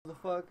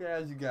fuck,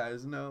 as you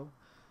guys know,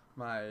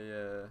 my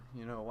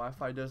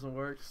Wi-Fi doesn't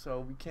work, so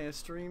we can't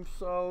stream.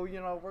 So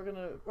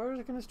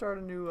we're gonna start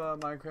a new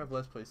Minecraft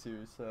Let's Play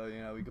series. So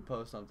we could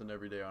post something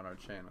every day on our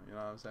channel. You know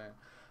what I'm saying?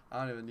 I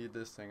don't even need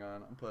this thing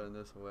on. I'm putting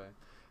this away,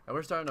 and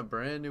we're starting a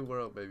brand new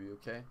world, baby.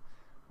 Okay,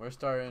 we're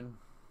starting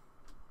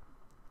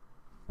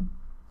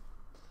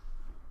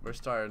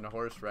a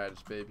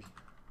horseradish, baby.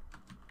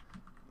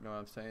 You know what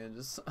I'm saying?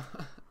 Just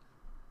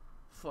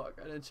fuck,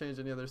 I didn't change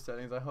any other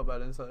settings. I hope I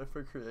didn't set it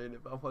for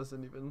creative. I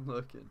wasn't even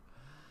looking.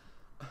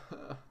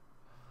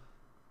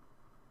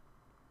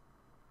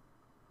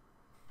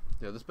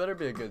 Yeah, this better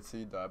be a good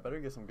seed though. I better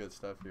get some good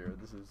stuff here.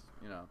 This is,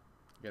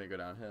 gonna go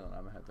downhill, and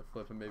I'm gonna have to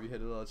flip and maybe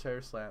hit a little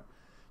chair slap.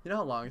 You know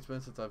how long it's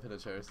been since I've hit a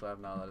chair slap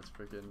now that it's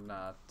freaking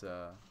not,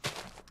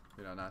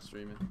 not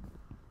streaming?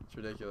 It's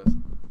ridiculous.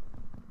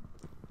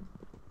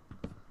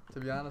 To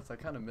be honest, I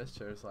kind of miss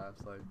chair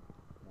slaps. Like,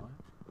 what?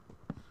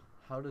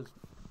 How does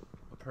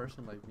a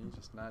person like me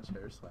just not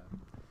chair slap?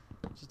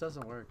 It just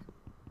doesn't work.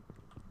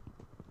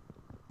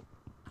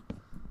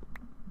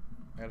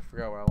 I gotta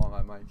figure out where I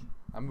want my mic.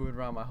 I'm moving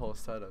around my whole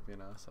setup,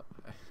 so.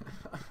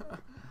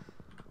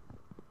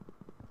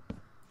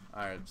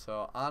 Alright,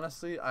 so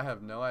honestly, I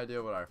have no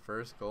idea what our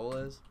first goal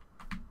is.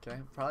 Okay,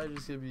 probably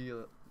just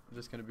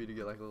gonna be to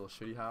get like a little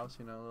shitty house,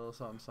 a little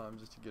something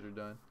just to get her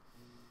done.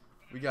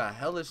 We got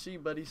hella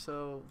sheep, buddy,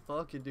 so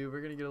fuck it, dude.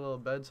 We're gonna get a little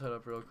bed set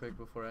up real quick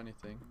before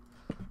anything.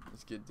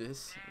 Let's get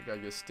this. We gotta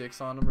get sticks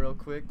on them real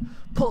quick.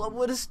 Pull up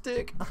with a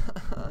stick.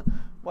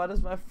 Why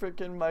does my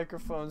freaking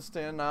microphone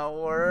stand not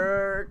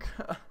work?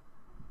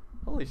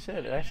 Holy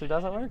shit, it actually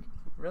doesn't work?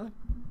 Really?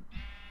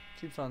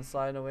 Keeps on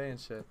sliding away and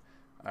shit.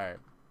 Alright.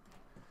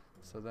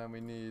 So then we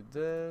need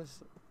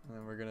this. And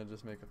then we're gonna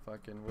just make a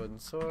fucking wooden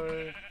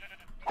sword.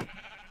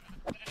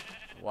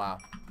 Wow.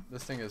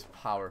 This thing is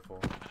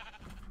powerful.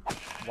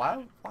 Why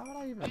would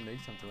I even make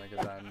something like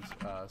a diamond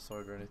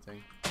sword or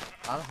anything?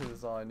 Honestly, this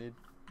is all I need.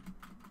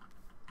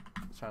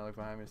 Just trying to look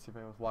behind me to see if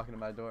anyone's walking to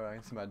my door. I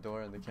can see my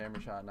door in the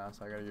camera shot now,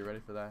 so I gotta get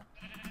ready for that.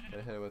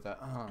 Gotta hit it with that.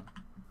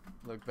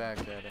 Look back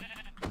at it.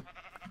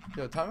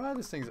 Yo, tell me why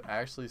this thing's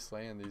actually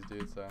slaying these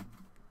dudes though.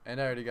 And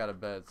I already got a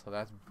bed, so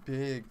that's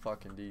big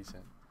fucking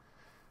decent.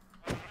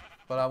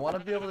 But I want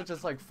to be able to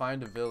just like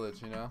find a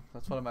village,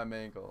 That's one of my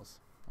main goals.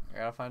 I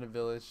gotta find a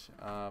village.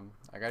 I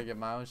gotta get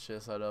my own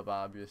shit set up,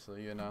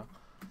 obviously,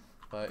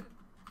 But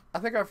I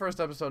think our first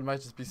episode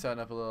might just be setting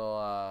up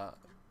a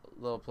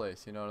little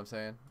place. You know what I'm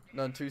saying?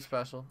 Nothing too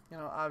special.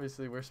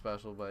 Obviously we're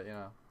special, but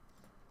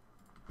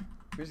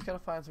we just gotta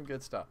find some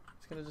good stuff.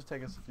 It's gonna just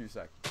take us a few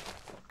seconds.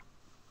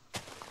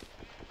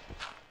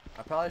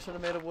 I probably should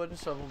have made a wooden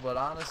shovel, but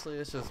honestly,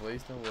 it's just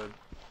wasting wood.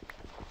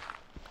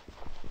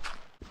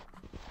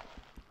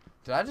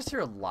 Did I just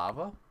hear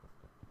lava?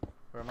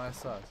 Or am I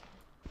sus?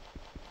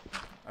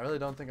 I really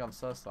don't think I'm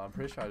sus though. I'm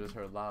pretty sure I just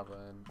heard lava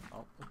and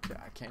oh, okay,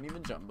 I can't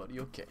even jump, buddy.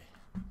 Okay.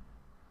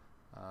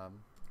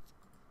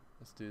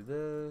 Let's do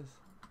this.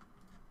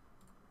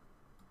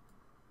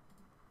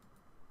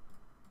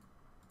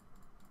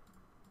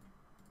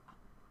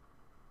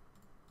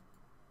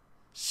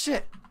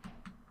 Shit.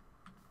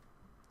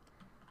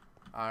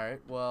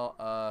 Alright, well,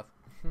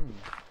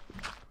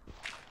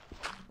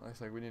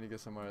 looks like we need to get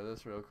some more of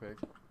this real quick.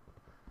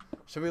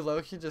 Should we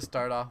low-key just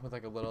start off with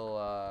like a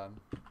little,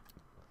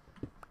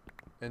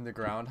 in the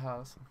ground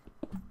house?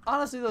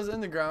 Honestly, those in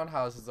the ground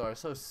houses are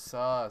so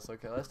sus.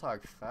 Okay, let's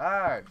talk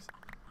facts.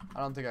 I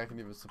don't think I can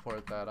even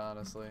support that,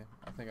 honestly.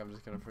 I think I'm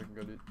just gonna freaking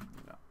go do,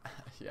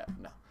 yeah,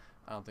 no.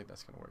 I don't think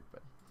that's gonna work,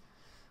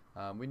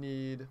 but, we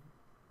need,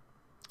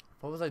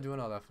 what was I doing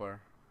all that for?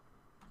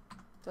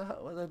 What the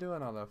hell was I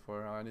doing all that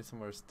for? Oh, I need some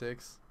more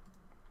sticks.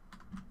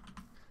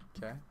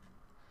 Okay.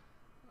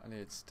 I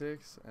need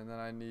sticks, and then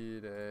I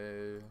need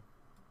a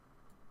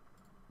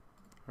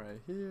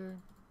right here.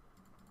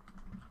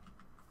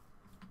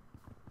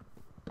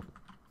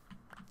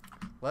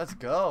 Let's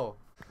go.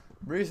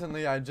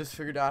 Recently, I just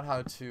figured out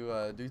how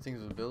to do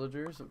things with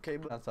villagers. Okay,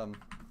 but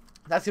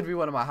that's gonna be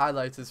one of my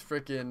highlights. Is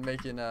freaking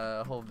making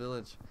a whole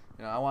village.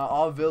 I want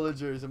all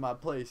villagers in my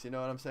place. You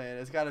know what I'm saying?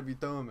 It's gotta be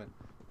Thuman.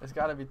 It's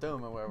gotta be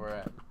Thuman where we're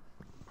at.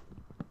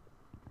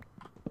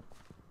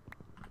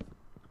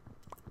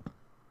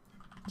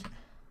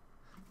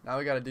 Now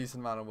we got a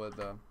decent amount of wood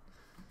though.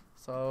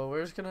 So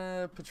we're just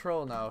gonna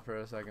patrol now for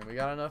a second. We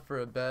got enough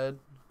for a bed.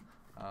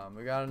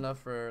 We got enough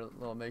for a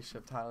little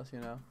makeshift house,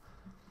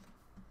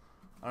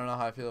 I don't know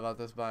how I feel about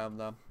this biome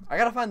though. I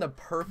gotta find the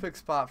perfect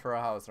spot for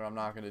a house or I'm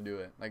not gonna do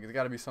it. Like it's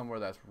gotta be somewhere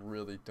that's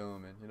really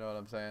Thuman. You know what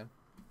I'm saying?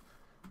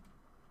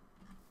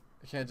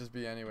 It can't just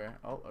be anywhere.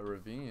 Oh, a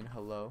ravine.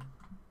 Hello.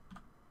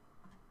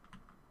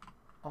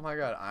 Oh my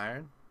god,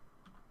 iron?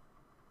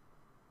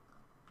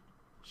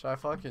 Should I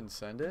fucking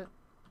send it?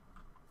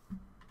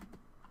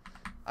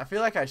 I feel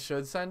like I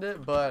should send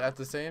it, but at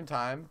the same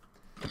time,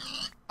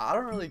 I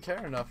don't really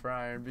care enough for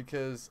iron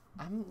because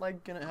I'm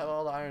like gonna have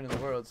all the iron in the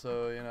world,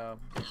 so I'm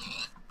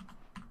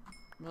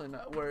really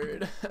not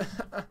worried.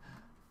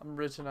 I'm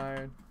rich in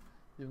iron,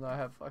 even though I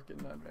have fucking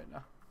none right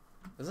now.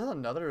 Is this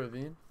another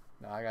ravine?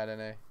 No, I got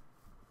an A.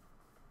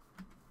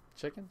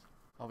 chickens?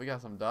 Oh, we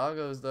got some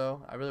doggos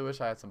though. I really wish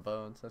I had some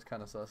bones. That's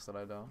kind of sus that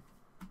I don't.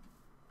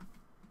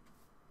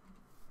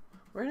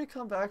 We're gonna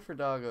come back for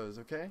doggos,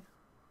 okay?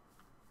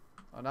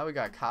 Oh, now we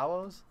got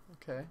cows?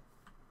 Okay.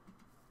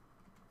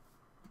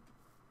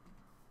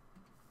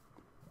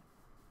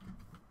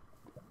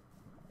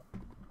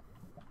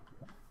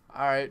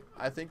 Alright,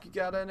 I think you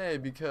got an A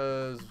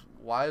because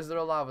why is there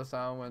a lava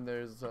sound when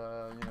there's, you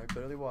know,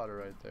 clearly water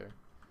right there?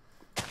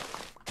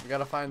 We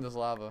gotta find this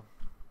lava.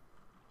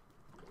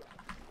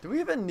 Do we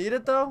even need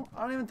it though?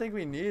 I don't even think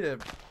we need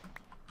it.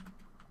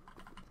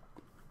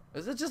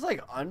 Is it just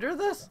like under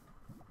this?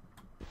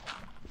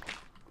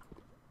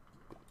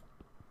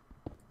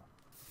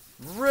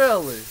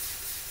 Really?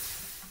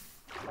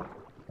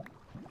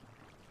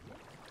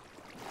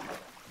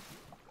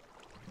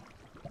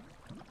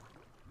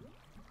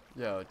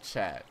 Yo,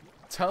 chat.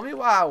 Tell me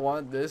why I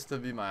want this to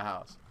be my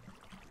house.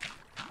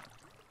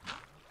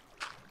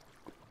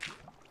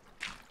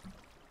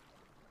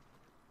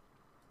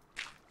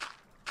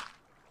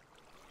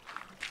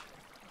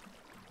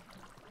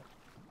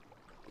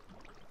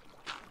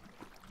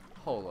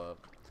 Hold up.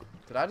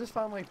 Did I just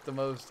find like the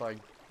most like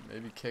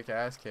maybe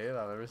kick-ass cave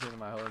I've ever seen in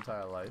my whole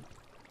entire life?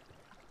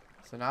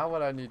 So now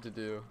what I need to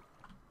do,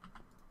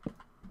 I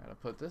gotta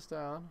put this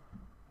down.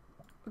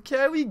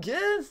 Okay, we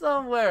get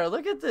somewhere.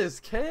 Look at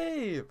this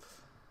cave.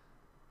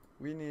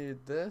 We need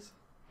this.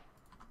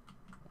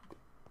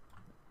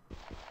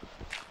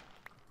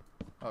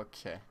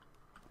 Okay.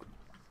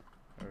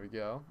 There we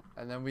go.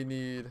 And then we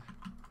need,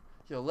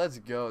 yo, let's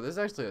go. This is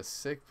actually a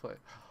sick place.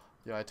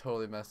 Yo, I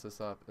totally messed this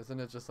up. Isn't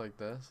it just like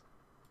this?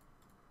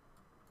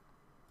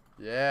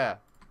 Yeah.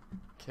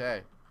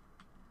 Okay.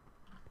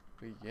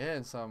 We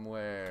getting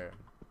somewhere.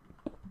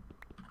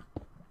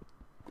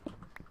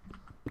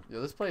 Yo,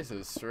 this place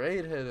is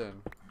straight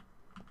hidden.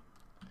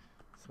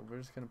 So we're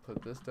just gonna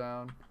put this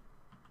down.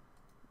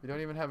 We don't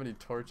even have any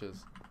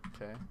torches.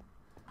 Okay.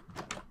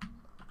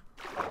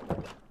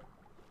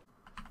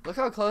 Look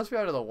how close we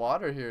are to the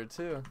water here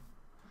too.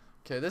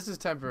 Okay, this is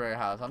temporary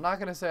house. I'm not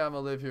gonna say I'm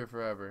gonna live here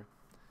forever,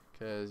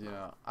 cause you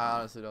know I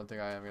honestly don't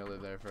think I am gonna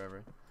live there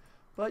forever.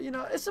 But you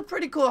know it's a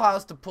pretty cool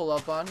house to pull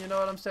up on. You know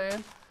what I'm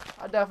saying?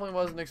 I definitely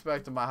wasn't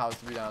expecting my house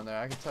to be down there.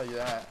 I can tell you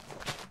that.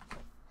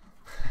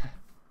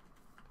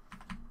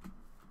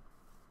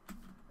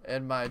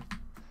 And my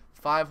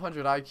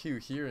 500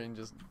 IQ hearing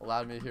just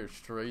allowed me to hear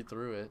straight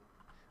through it.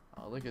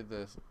 Oh, look at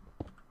this.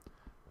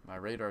 My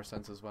radar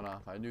senses went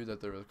off. I knew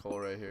that there was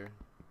coal right here.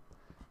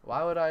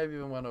 Why would I have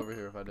even went over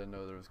here if I didn't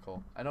know there was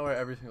coal? I know where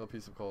every single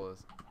piece of coal is.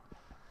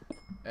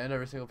 And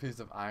every single piece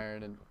of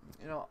iron and,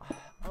 you know,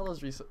 all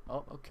those resources.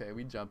 Oh, okay,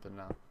 we jumping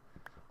now.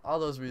 All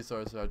those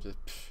resources are just,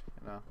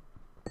 you know.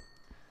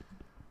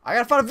 I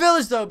gotta find a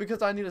village though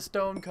because I need a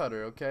stone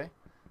cutter, okay?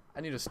 I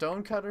need a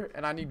stone cutter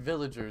and I need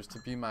villagers to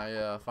be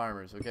my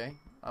farmers, okay?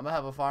 I'm gonna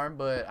have a farm,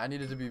 but I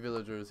needed to be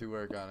villagers who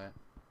work on it.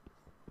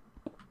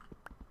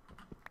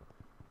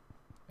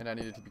 And I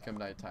need it to become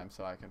nighttime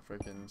so I can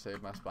freaking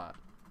save my spot.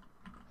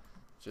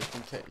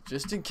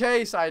 Just in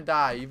case I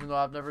die, even though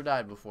I've never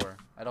died before.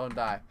 I don't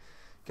die.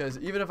 Because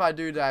even if I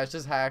do die, it's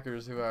just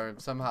hackers who are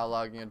somehow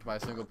logging into my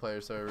single player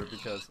server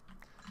because,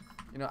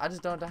 you know, I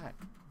just don't die.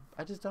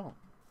 I just don't.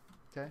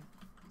 Okay?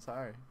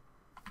 Sorry.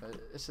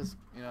 It's just,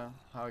 you know,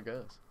 how it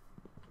goes.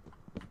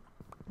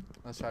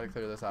 Let's try to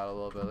clear this out a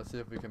little bit. Let's see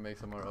if we can make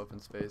some more open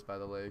space by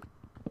the lake.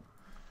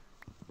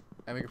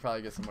 And we could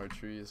probably get some more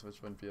trees,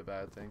 which wouldn't be a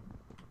bad thing.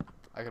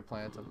 I could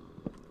plant them.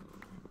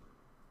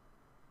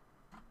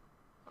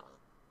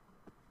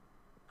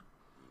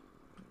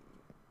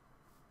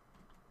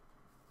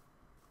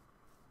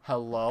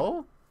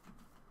 Hello?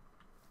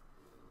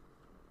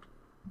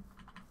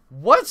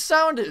 What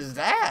sound is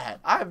that?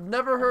 I've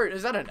never heard.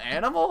 Is that an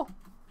animal?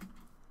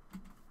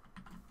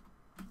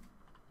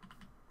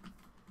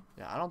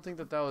 Yeah, I don't think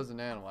that was an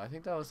animal. I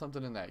think that was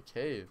something in that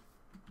cave.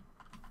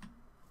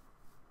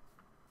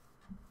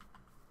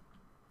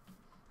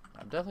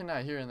 I'm definitely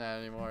not hearing that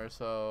anymore,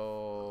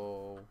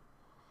 so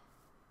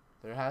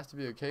there has to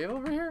be a cave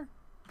over here?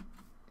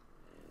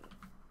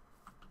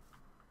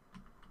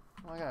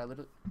 Oh my god,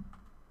 literally.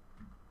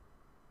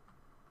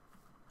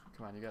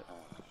 Come on, you got.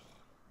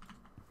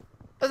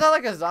 Is that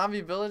like a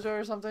zombie villager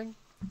or something?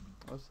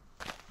 Whoops.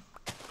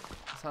 It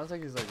sounds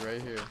like he's like right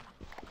here.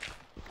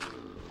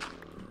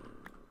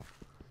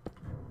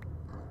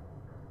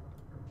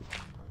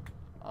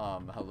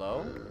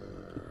 Hello?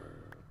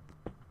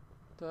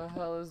 The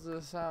hell is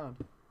this sound?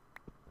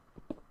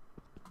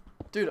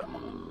 Dude.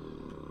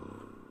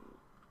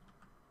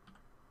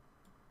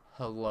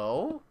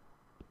 Hello?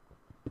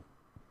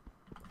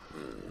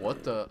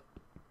 What the?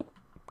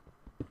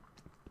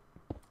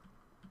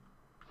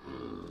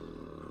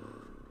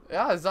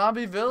 Yeah, a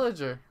zombie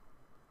villager.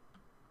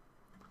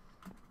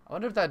 I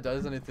wonder if that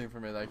does anything for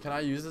me. Like, can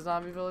I use a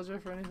zombie villager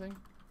for anything?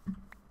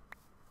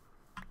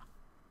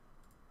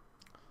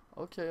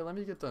 Okay, let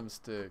me get them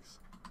sticks.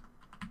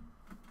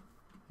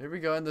 Here we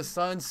go, and the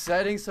sun's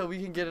setting so we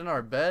can get in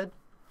our bed.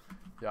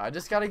 Yeah, I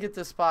just gotta get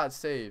this spot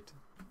saved.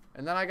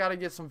 And then I gotta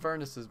get some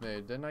furnaces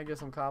made. Didn't I get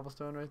some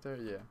cobblestone right there?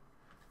 Yeah.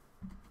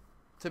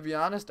 To be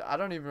honest, I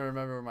don't even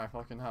remember where my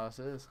fucking house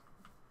is.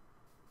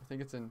 I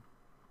think it's in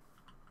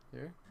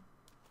here.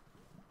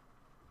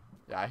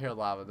 Yeah, I hear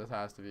lava. This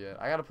has to be it.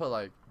 I gotta put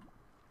like,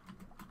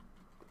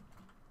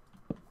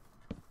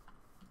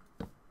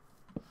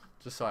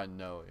 just so I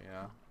know, you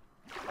know.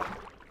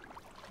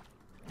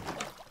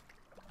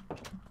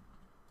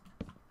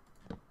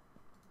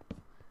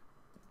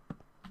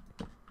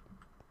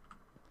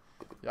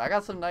 Yeah, I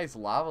got some nice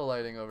lava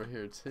lighting over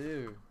here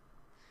too.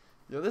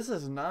 Yo, this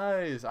is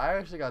nice. I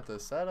actually got the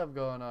setup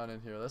going on in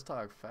here. Let's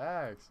talk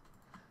facts.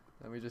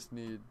 Then we just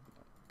need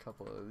a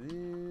couple of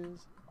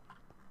these.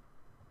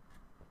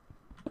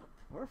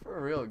 We're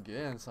for real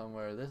getting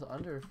somewhere. This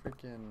under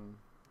freaking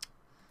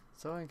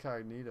so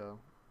incognito.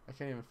 I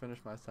can't even finish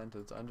my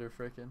sentence. Under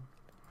freaking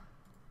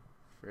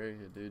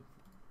dude.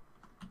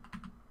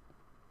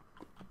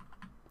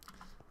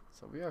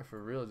 So we are for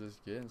real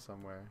just getting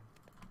somewhere.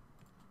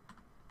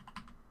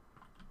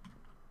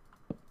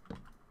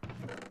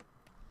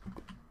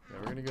 Yeah,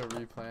 we're gonna go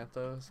replant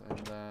those and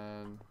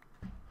then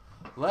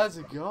let's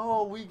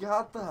go. We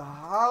got the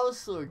house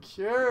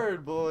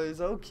secured, boys.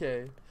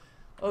 Okay.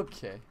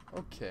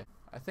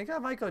 I think I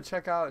might go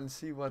check out and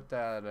see what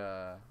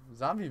that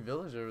zombie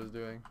villager was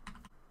doing.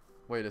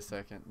 Wait a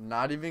second.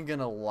 Not even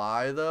gonna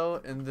lie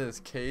though, in this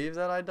cave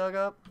that I dug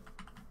up,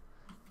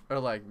 or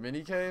like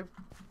mini cave,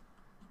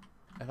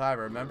 if I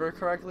remember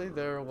correctly,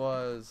 there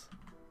was,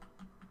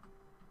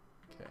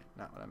 okay,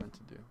 not what I meant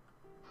to do.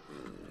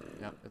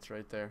 Yep, it's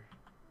right there.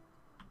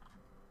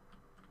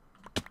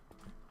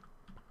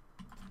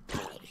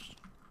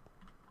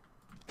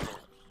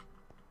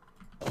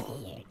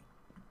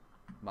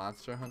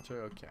 Monster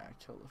hunter? Okay, I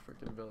killed a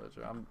freaking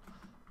villager.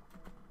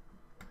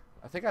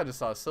 I think I just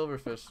saw a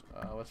silverfish,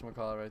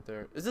 whatchamacallit right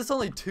there. Is this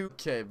only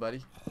 2K,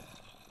 buddy?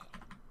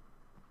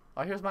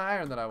 Oh, here's my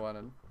iron that I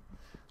wanted.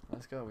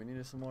 Let's go, we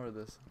needed some more of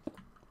this.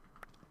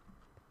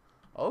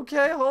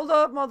 Okay, hold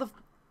up,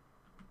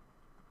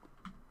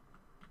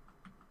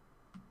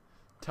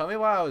 Tell me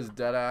why I was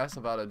dead ass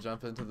about to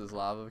jump into this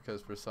lava,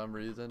 because for some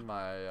reason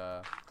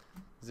my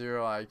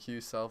 0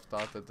 IQ self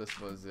thought that this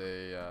was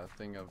a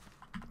thing of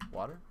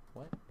water?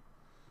 What?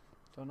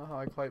 Don't know how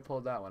I quite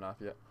pulled that one off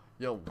yet.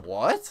 Yo,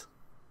 what?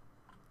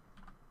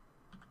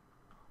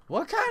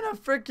 What kind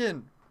of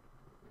freaking?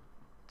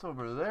 It's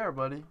over there,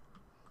 buddy.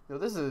 Yo,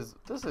 this is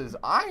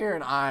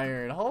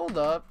iron. Hold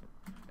up.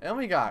 And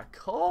we got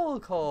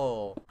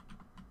coal.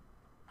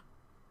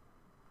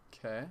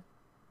 Okay.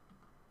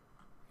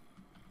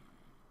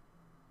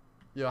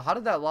 Yo, how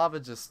did that lava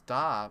just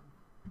stop?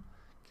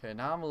 Okay,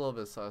 now I'm a little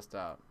bit sussed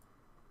out.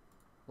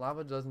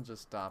 Lava doesn't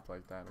just stop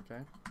like that,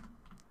 okay?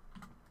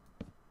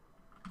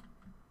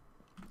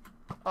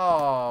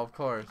 Oh, of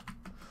course.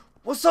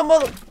 What's up,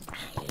 mother?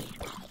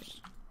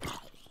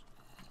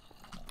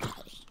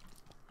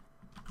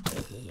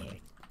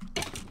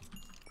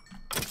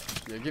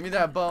 Yeah, give me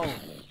that bone.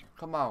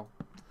 Come on.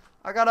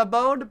 I got a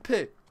bone to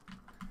pick.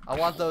 I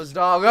want those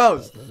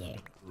doggos.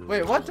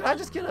 Wait, what? Did I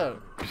just get a...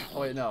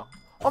 Oh, wait, no.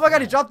 Oh my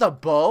god, he dropped a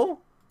bow?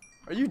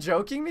 Are you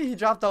joking me? He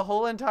dropped the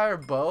whole entire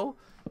bow?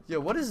 Yo,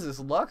 what is this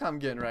luck I'm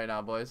getting right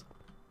now, boys?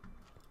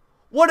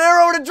 One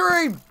arrow to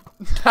dream!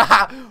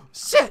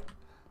 Shit!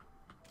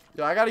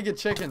 Yo, I gotta get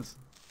chickens.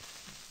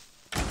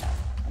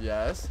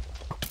 Yes.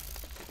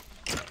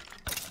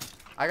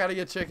 I gotta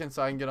get chickens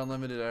so I can get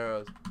unlimited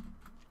arrows.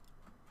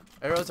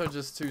 Arrows are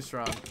just too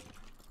strong.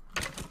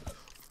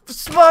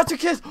 Sponsor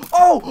kiss!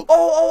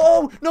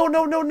 Oh! No!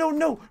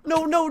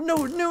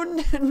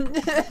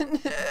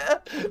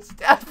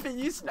 Stop it,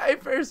 you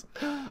snipers!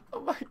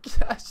 Oh my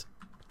gosh.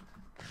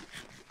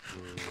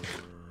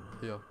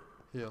 Heal.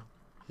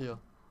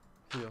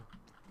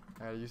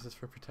 I gotta use this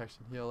for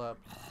protection. Heal up.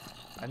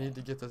 I need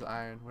to get this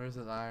iron. Where's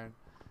this iron?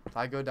 If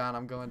I go down,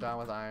 I'm going down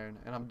with iron.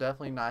 And I'm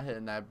definitely not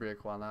hitting that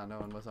brick while not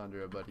knowing what's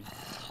under it, buddy.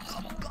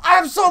 I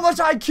have so much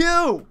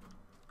IQ!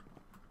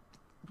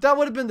 That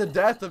would have been the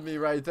death of me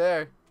right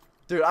there.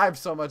 Dude, I have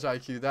so much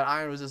IQ. That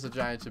iron was just a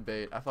giant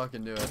debate. I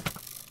fucking knew it.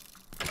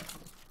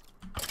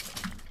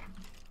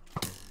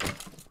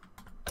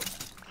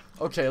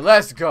 Okay,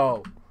 let's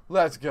go.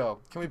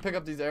 Can we pick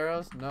up these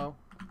arrows? No?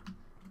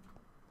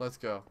 Let's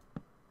go.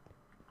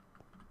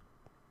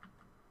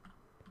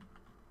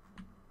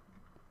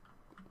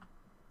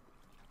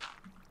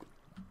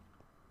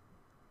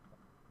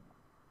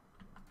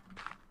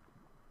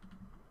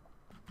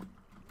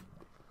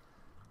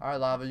 Alright,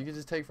 lava, you can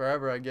just take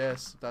forever, I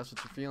guess. If that's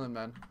what you're feeling,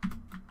 man.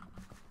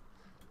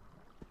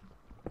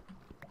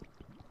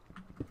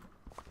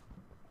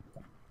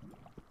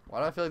 Why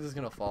do I feel like this is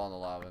gonna fall in the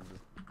lava?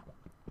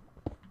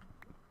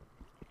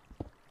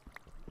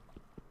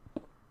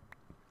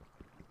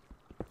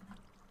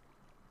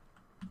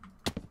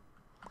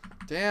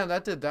 Damn,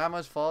 that did that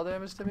much fall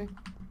damage to me?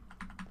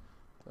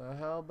 The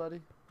hell,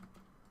 buddy?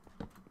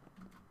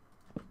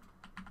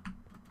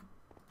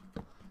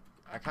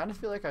 I kind of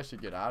feel like I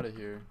should get out of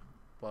here.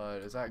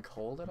 But is that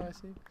coal that I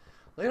see?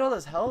 Look at all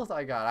this health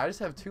I got. I just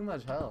have too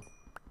much health.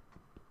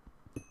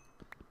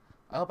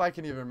 I hope I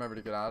can even remember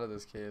to get out of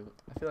this cave.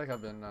 I feel like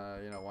I've been,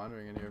 you know,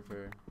 wandering in here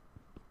for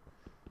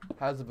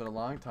Hasn't been a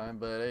long time,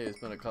 but hey,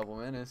 it's been a couple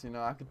minutes. You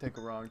know, I could take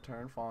a wrong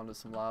turn, fall into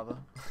some lava.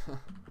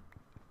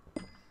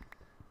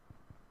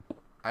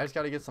 I just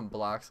gotta get some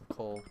blocks of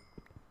coal.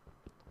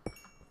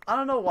 I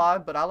don't know why,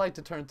 but I like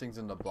to turn things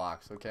into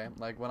blocks, okay?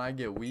 Like when I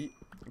get wheat,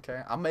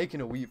 okay? I'm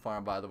making a wheat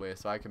farm, by the way,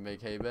 so I can make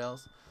hay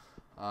bales.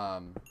 I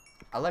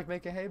like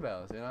making hay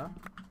bales, you know?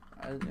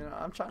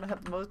 I'm trying to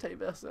have the most hay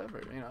bales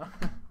ever, you know?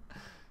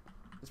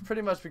 It's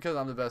pretty much because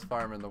I'm the best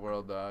farmer in the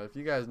world, though. If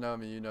you guys know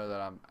me, you know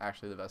that I'm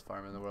actually the best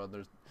farmer in the world.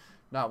 There's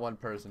not one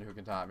person who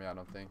can top me, I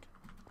don't think.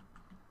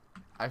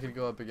 I could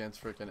go up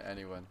against freaking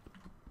anyone.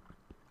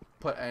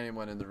 Put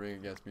anyone in the ring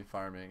against me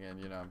farming,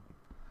 and, you know,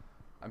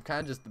 I'm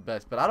kind of just the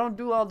best. But I don't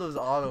do all those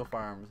auto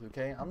farms,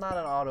 okay? I'm not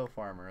an auto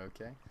farmer,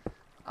 okay?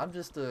 I'm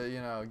just a,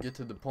 you know, get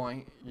to the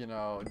point, you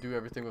know, do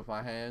everything with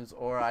my hands,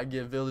 or I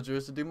get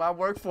villagers to do my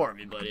work for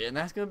me, buddy. And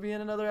that's going to be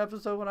in another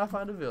episode when I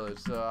find a village.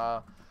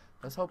 So,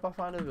 let's hope I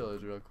find a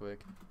village real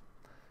quick.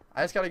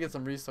 I just got to get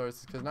some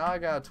resources, because now I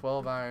got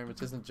 12 iron,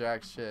 which isn't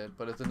jack shit,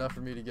 but it's enough for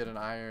me to get an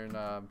iron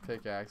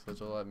pickaxe, which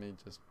will let me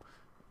just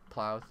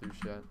plow through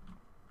shit.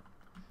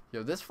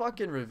 Yo, this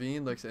fucking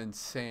ravine looks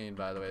insane,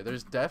 by the way.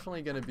 There's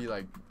definitely going to be,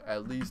 like,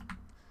 at least,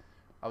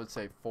 I would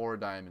say, 4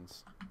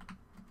 diamonds.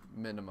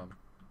 Minimum.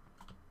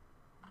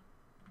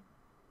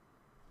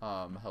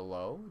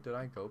 Hello? Did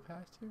I go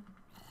past here?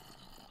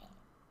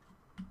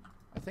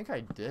 I think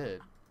I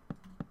did.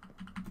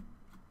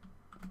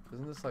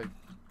 Isn't this, like,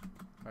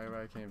 right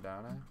where I came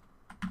down at?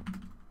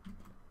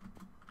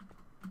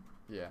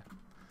 Yeah.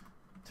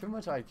 Too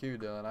much IQ,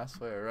 Dylan, I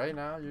swear. Right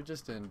now, you're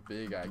just in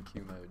big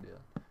IQ mode,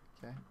 Dylan.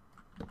 Okay?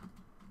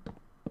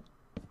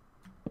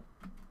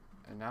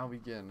 And now we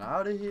getting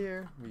out of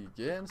here. We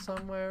getting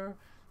somewhere.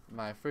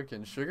 My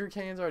freaking sugar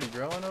cane's already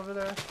growing over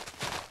there.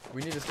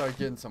 We need to start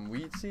getting some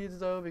wheat seeds,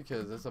 though,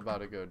 because it's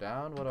about to go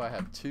down. What do I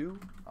have? 2?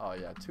 Oh,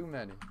 yeah, too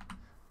many.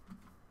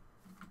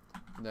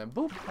 And then,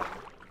 boop.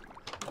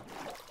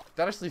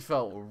 That actually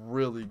felt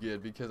really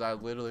good because I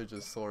literally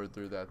just soared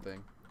through that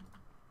thing.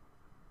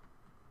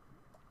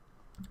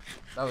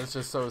 That was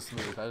just so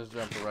smooth. I just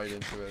jumped right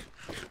into it.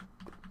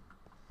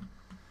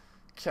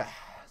 Okay.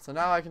 So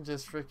now I can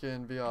just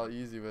freaking be all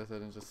easy with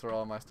it and just throw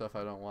all my stuff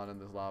I don't want in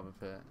this lava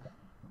pit.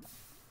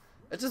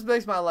 It just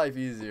makes my life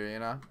easier, you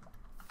know?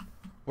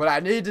 What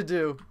I need to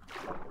do,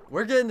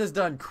 we're getting this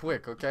done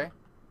quick, okay?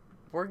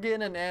 We're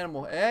getting an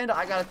animal, and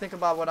I gotta think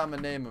about what I'm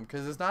gonna name him,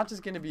 because it's not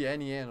just gonna be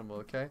any animal,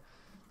 okay?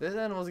 This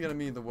animal's gonna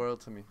mean the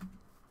world to me.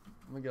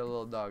 I'm gonna get a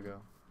little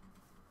doggo.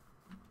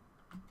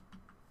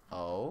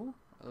 Oh,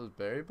 are those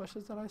berry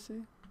bushes that I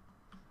see?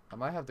 I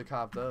might have to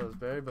cop those.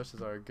 Berry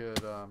bushes are a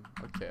good,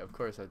 okay, of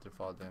course I did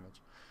fall damage.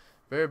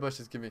 Berry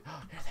bushes give me,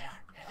 oh, here they are,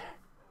 here they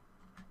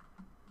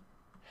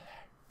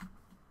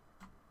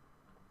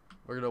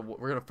are.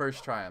 We're gonna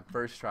first try him.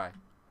 First try.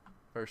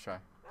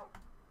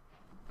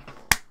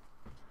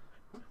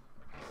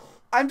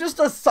 I'm just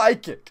a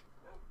psychic.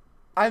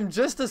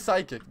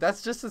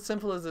 That's just as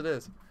simple as it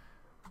is.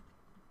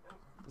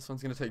 This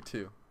one's gonna take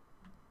 2.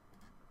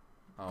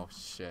 Oh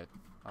shit.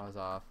 I was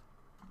off.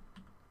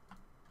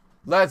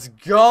 Let's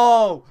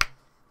go.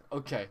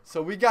 Okay,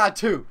 so we got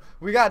 2.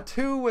 We got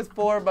 2 with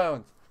 4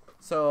 bones.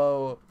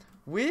 So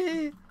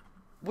we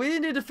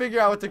need to figure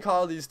out what to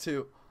call these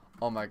 2.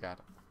 Oh my god.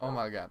 Oh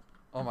my god.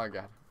 Oh my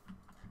god.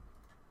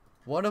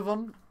 One of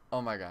them.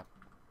 Oh my god.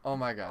 Oh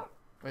my god.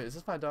 Wait, is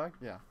this my dog?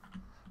 Yeah.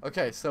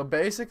 Okay, so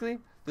basically,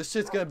 this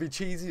shit's gonna be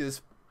cheesy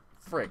as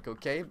frick,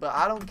 okay? But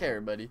I don't care,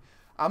 buddy.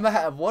 I'm gonna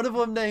have one of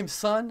them named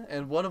Sun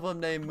and one of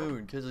them named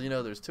Moon, because, you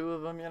know, there's 2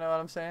 of them, you know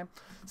what I'm saying?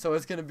 So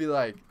it's gonna be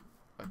like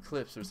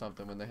Eclipse or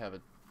something when they have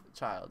a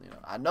child, you know?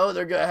 I know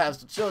they're gonna have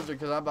some children,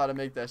 because I'm about to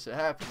make that shit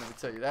happen. Let me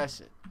tell you that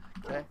shit,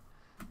 okay?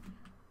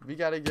 We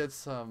gotta get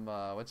some,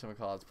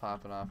 whatchamacallits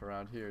popping off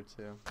around here,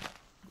 too.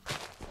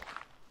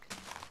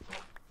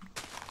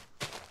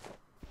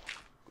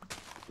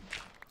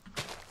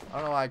 I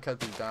don't know why I cut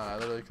these down. I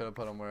literally could have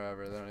put them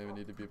wherever. They don't even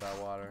need to be by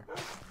water.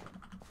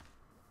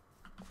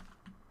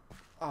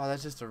 Oh, that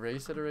just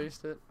erased it?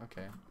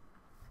 Okay.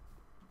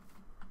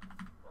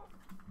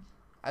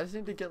 I just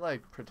need to get,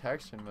 like,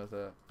 protection with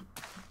it.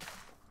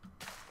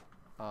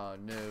 Oh,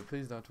 no.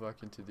 Please don't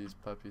walk into these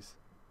puppies.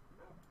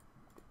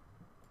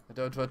 I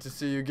don't want to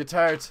see you get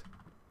hurt.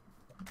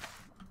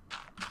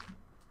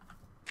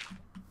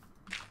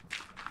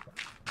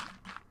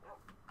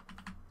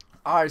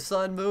 Alright,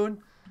 Sun,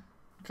 Moon.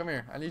 Come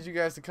here. I need you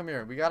guys to come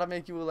here. We gotta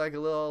make you like a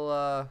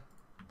little,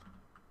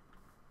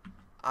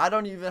 I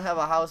don't even have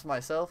a house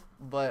myself,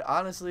 but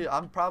honestly,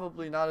 I'm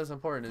probably not as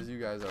important as you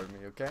guys are to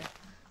me, okay?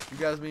 You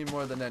guys mean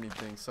more than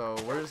anything, so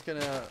we're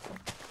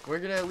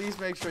gonna at least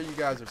make sure you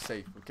guys are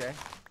safe, okay?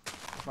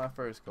 That's my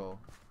first goal.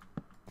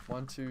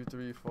 1, 2,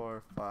 3,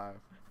 4, 5.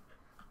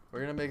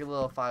 We're gonna make a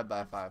little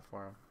 5x5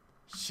 for him.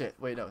 Shit,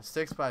 wait, no,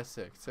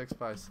 6x6,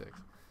 6x6.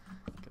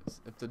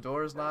 Because if the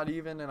door's not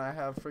even and I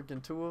have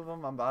freaking 2 of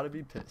them, I'm about to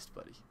be pissed,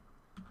 buddy.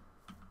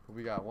 But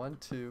we got 1,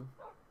 2.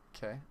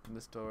 Okay, and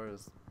this door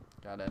is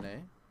got an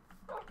A.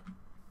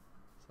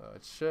 So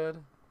it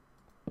should.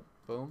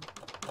 Boom.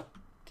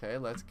 Okay,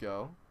 let's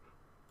go.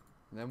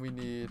 And then we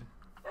need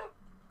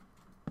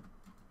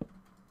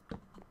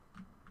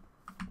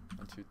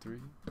 2, 3.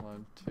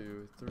 1,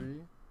 2,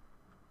 3.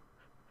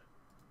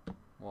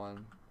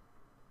 1,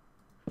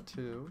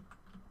 2.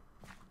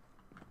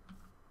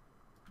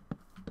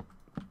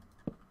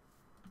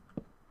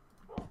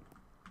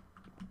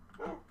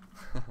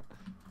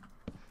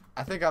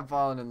 I think I'm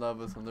falling in love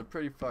with them. They're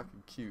pretty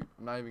fucking cute.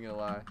 I'm not even gonna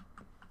lie.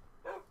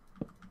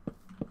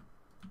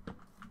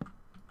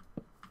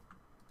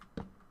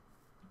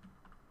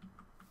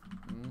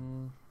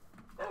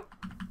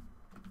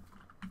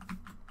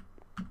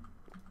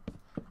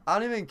 I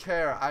don't even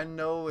care. I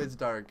know it's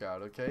dark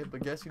out, okay?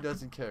 But guess who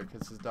doesn't care?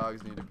 Because his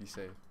dogs need to be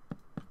safe.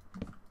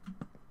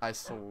 I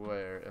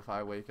swear, if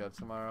I wake up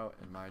tomorrow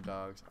and my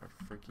dogs are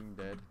freaking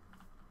dead,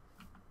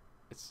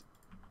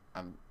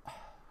 I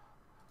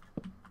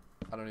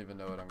don't even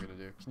know what I'm gonna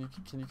do.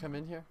 Can you come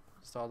in here?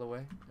 Just all the way?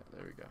 Yeah,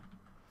 there we go.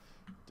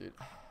 Dude.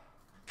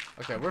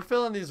 Okay, we're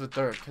filling these with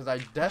dirt because I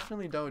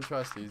definitely don't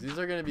trust these. These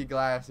are gonna be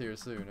glass here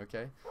soon,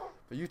 okay?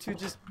 But you two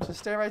just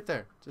stay right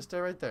there. Just stay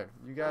right there.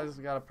 You guys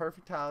got a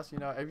perfect house, you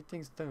know,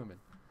 everything's booming.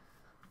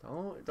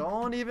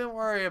 Don't even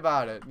worry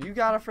about it. You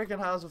got a freaking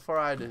house before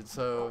I did,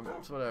 so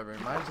it's whatever.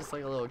 Mine's just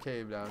like a little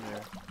cave down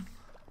here.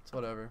 It's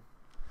whatever.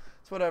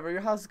 It's whatever.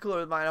 Your house is cooler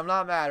than mine. I'm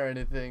not mad or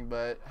anything,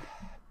 but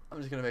I'm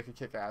just gonna make a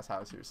kick-ass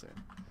house here soon.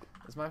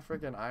 Is my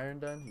freaking iron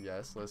done?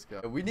 Yes, let's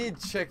go. We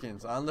need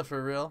chickens on the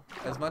for real.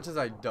 As much as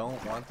I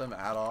don't want them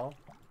at all.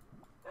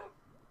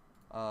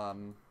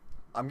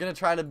 I'm gonna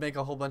try to make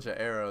a whole bunch of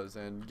arrows,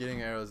 and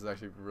getting arrows is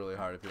actually really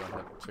hard if you don't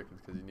have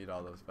chickens because you need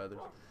all those feathers.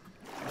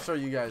 I'm sure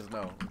you guys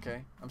know,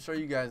 okay? I'm sure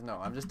you guys know.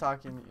 I'm just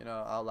talking, you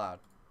know, out loud.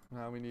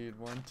 Now we need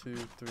 1, 2,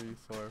 3,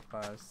 4,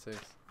 5, 6,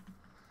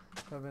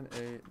 7,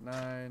 8,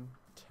 9,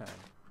 10.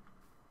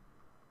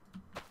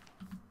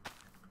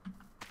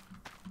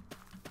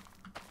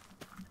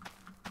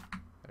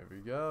 There we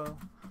go.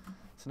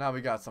 So now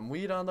we got some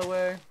wheat on the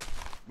way,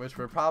 which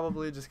we're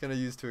probably just going to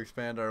use to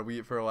expand our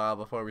wheat for a while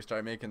before we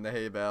start making the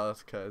hay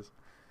bales, because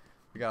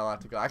we got a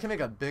lot to go. I can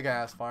make a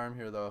big-ass farm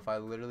here, though, if I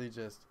literally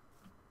just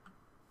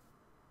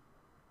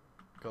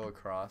go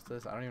across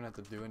this. I don't even have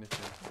to do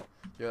anything.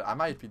 Yeah, I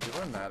might be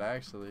doing that,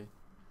 actually.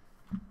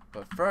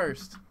 But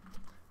first,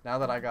 now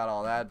that I got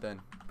all that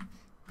done,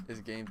 it's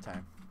game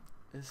time.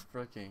 It's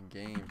freaking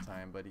game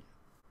time, buddy.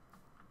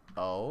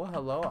 Oh,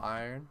 hello,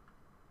 iron.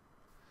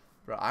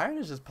 Bro, iron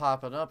is just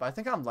popping up. I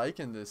think I'm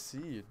liking this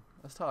seed.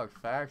 Let's talk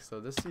facts, though.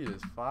 This seed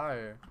is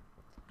fire.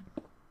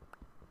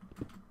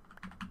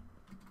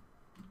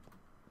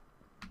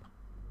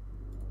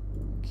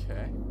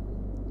 Okay.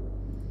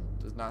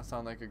 Does not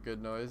sound like a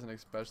good noise, and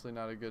especially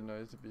not a good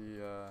noise to be,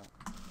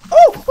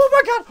 Oh! Oh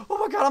my god! Oh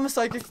my god, I'm a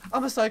psychic!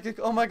 I'm a psychic!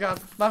 Oh my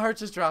god. My heart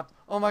just dropped.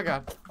 Oh my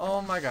god.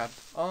 Oh my god.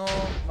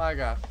 Oh my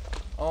god.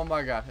 Oh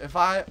my god. If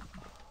I...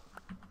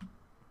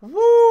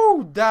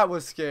 Woo! That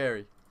was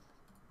scary.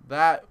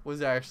 That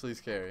was actually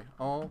scary.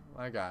 Oh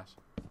my gosh.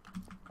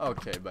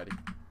 Okay, buddy.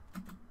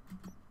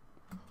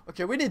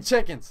 Okay, we need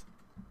chickens.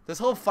 This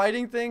whole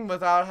fighting thing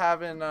without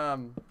having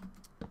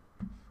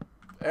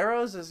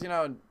arrows is, you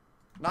know,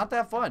 not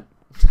that fun.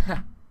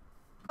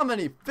 How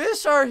many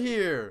fish are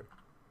here?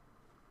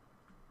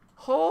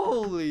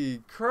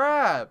 Holy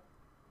crap.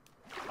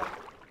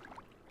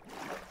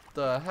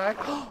 The heck?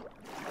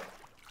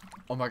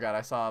 Oh my god,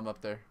 I saw him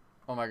up there.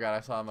 Oh my god,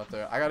 I saw him up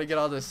there. I gotta get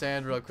all this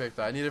sand real quick,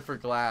 though. I need it for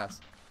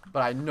glass.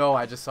 But I know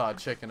I just saw a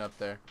chicken up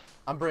there.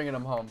 I'm bringing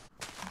him home.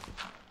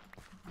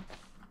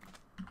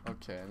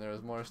 Okay, and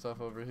there's more stuff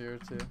over here,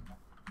 too.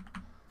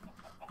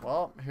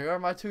 Well, here are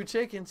my 2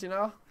 chickens, you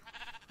know?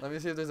 Let me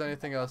see if there's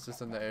anything else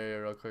just in the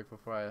area real quick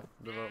before I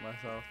devote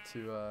myself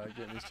to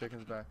getting these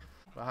chickens back.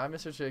 But hi,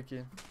 Mr.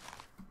 Chicken.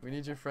 We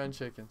need your friend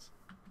chickens.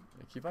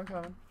 Yeah, keep on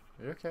coming.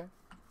 Are you okay?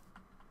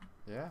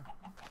 Yeah.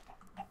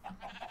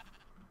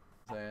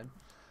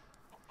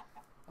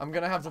 I'm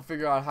gonna have to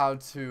figure out how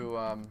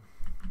to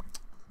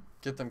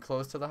get them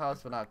close to the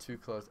house, but not too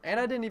close. And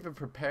I didn't even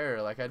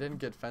prepare. Like, I didn't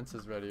get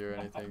fences ready or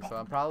anything. So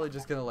I'm probably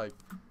just gonna, like...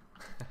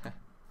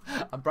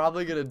 I'm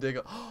probably gonna dig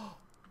a...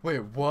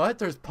 Wait, what?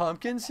 There's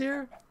pumpkins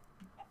here?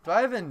 Do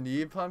I even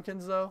need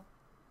pumpkins, though?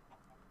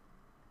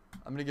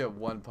 I'm gonna get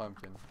 1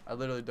 pumpkin. I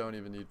literally don't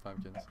even need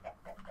pumpkins.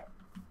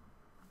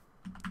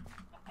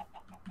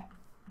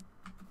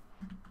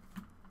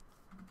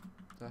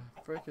 The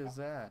frick is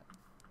that?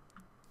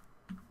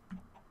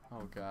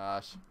 Oh,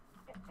 gosh.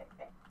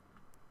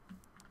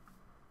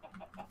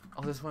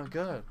 Oh, this went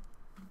good.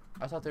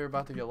 I thought they were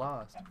about to get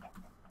lost.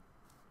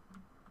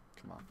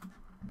 Come on.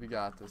 We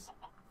got this.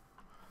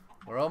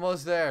 We're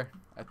almost there,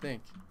 I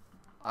think.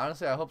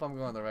 Honestly, I hope I'm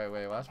going the right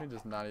way. Watch me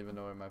just not even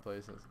know where my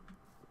place is.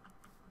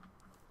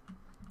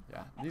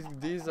 Yeah, these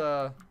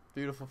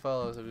beautiful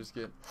fellows are just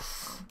getting...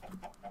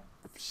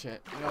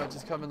 Shit. You know what?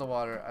 Just come in the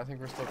water. I think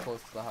we're still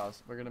close to the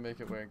house. We're gonna make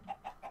it work.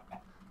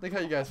 Look how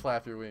you guys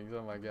flap your wings.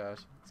 Oh my gosh.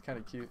 It's kind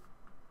of cute.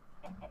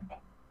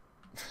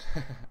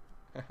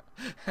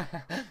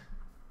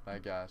 My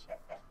gosh.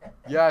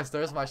 Yes,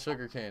 there's my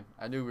sugar cane.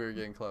 I knew we were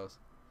getting close.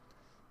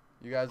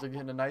 You guys are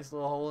getting a nice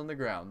little hole in the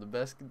ground. The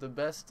best of the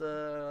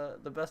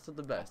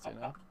best, you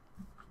know?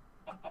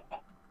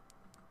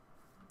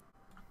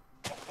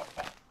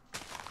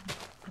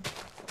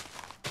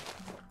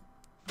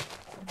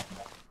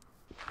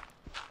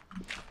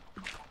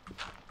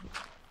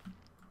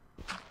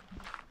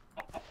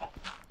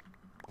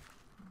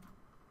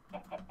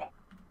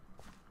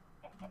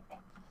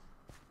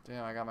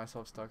 Damn, I got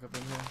myself stuck up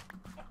in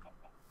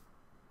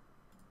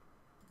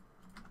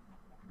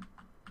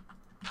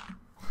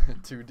here.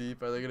 Too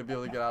deep? Are they gonna be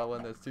able to get out of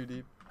one that's too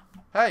deep?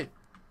 Hey!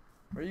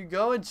 Where you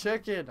going,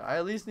 chicken? I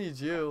at least need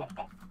you.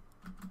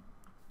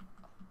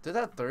 Did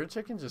that third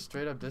chicken just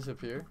straight up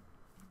disappear?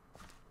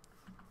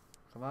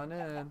 Come on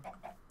in.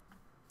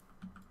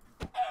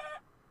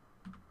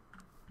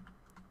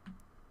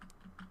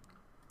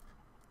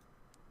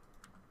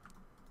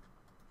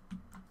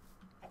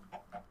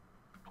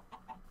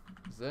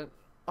 Is it?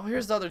 Oh,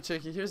 here's the other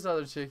chickie. Here's the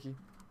other chickie.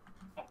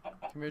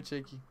 Come here,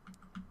 chickie.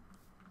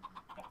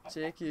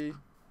 Chickie.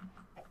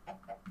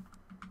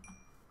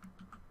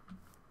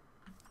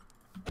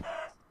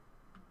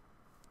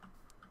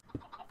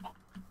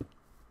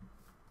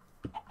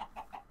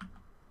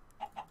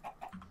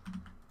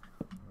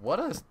 What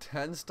a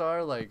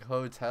 10-star like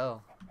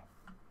hotel.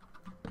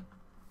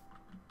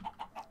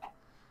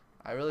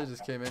 I really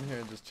just came in here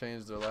and just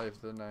changed their life,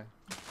 didn't I?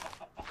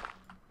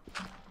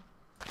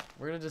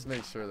 We're gonna just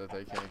make sure that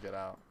they can't get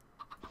out.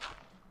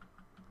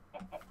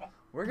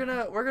 We're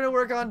gonna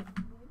work on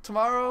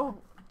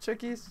tomorrow,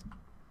 chickies.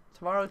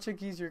 Tomorrow,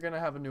 chickies, you're gonna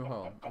have a new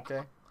home,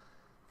 okay?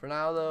 For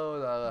now,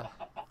 though,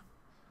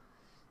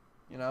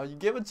 you know, you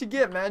get what you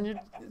get, man. You're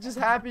just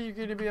happy you're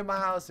gonna be in my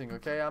housing,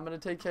 okay? I'm gonna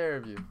take care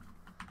of you.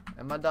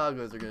 And my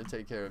doggos are gonna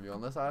take care of you,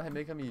 unless I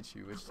make them eat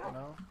you, which, you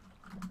know,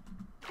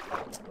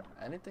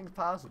 anything's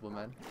possible,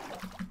 man.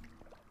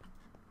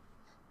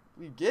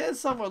 We get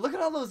somewhere. Look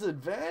at all those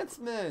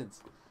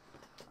advancements.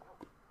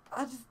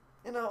 I just,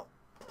 you know,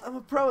 I'm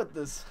a pro at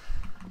this.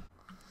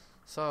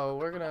 So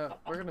we're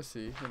gonna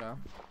see, you know.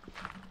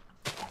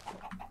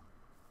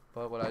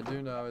 But what I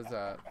do know is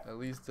that at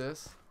least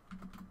this,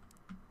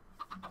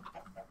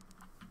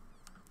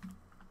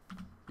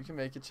 you can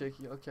make it,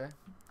 chickie. Okay.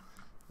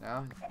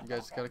 Now, you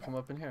guys just gotta come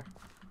up in here.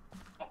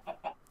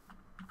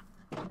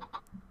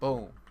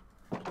 Boom.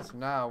 So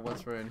now,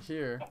 once we're in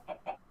here,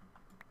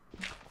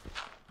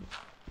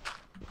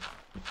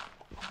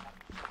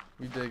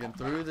 we digging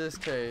through this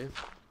cave.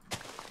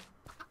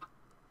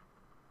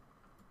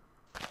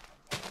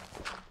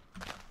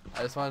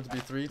 I just want it to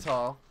be 3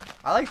 tall.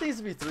 I like these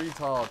to be 3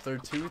 tall. If they're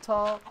 2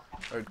 tall,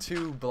 or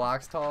 2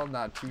 blocks tall,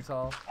 not 2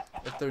 tall.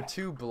 If they're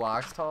 2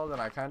 blocks tall, then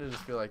I kind of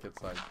just feel like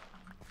it's like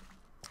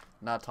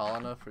not tall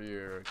enough for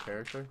your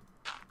character.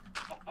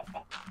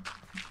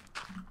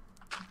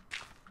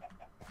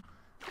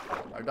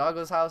 Our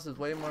doggo's house is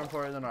way more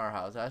important than our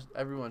house.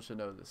 Everyone should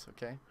know this,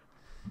 okay?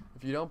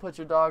 If you don't put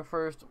your dog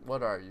first,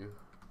 what are you?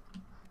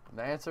 And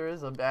the answer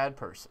is a bad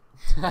person.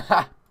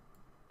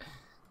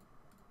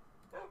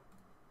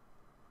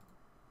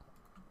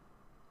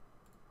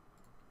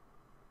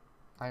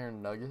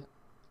 Iron nugget?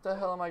 What the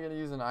hell am I gonna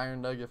use an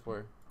iron nugget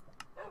for?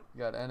 You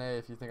got NA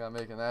if you think I'm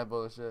making that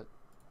bullshit.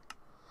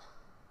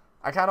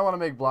 I kind of want to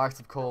make blocks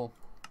of coal.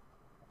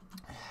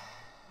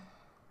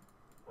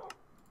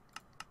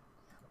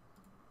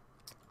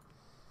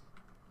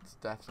 It's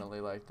definitely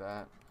like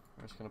that.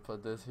 We're just going to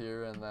put this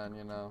here, and then,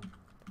 you know,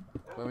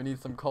 when we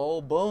need some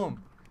coal,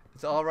 boom.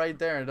 It's all right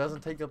there, and it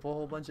doesn't take up a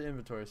whole bunch of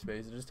inventory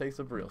space. It just takes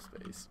up real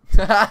space.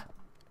 It's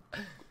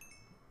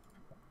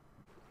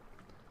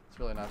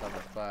really not that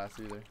much class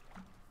either.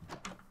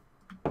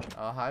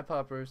 Oh, hi,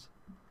 puppers.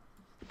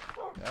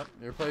 Yep,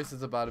 your place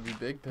is about to be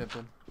big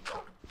pimpin'.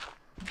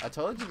 I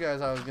told you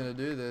guys I was gonna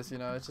do this, you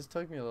know, it just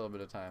took me a little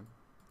bit of time.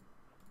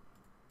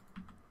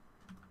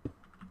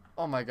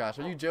 Oh my gosh,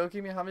 are you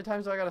joking me? How many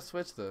times do I gotta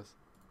switch this?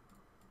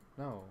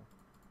 No.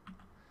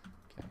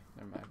 Okay,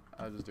 never mind.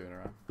 I was just doing it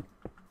wrong.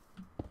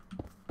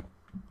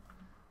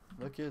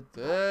 Look at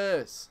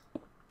this.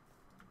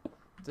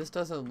 This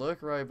doesn't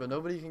look right, but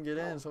nobody can get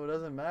in, so it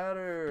doesn't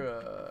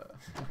matter.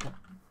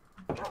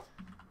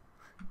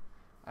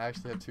 I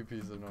actually have 2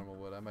 pieces of normal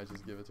wood. I might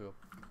just give it to him.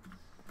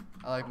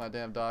 I like my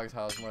damn dog's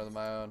house more than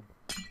my own.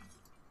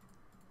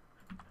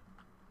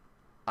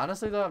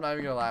 Honestly, though, I'm not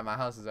even gonna lie. My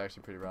house is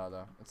actually pretty raw,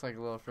 though. It's like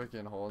a little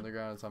freaking hole in the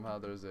ground, and somehow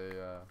there's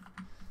a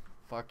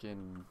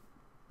fucking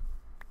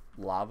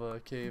lava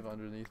cave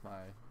underneath my...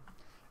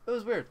 It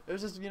was weird. It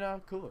was just, you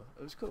know, cool.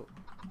 It was cool.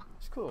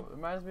 It's cool. It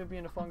reminds me of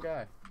being a fun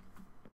guy.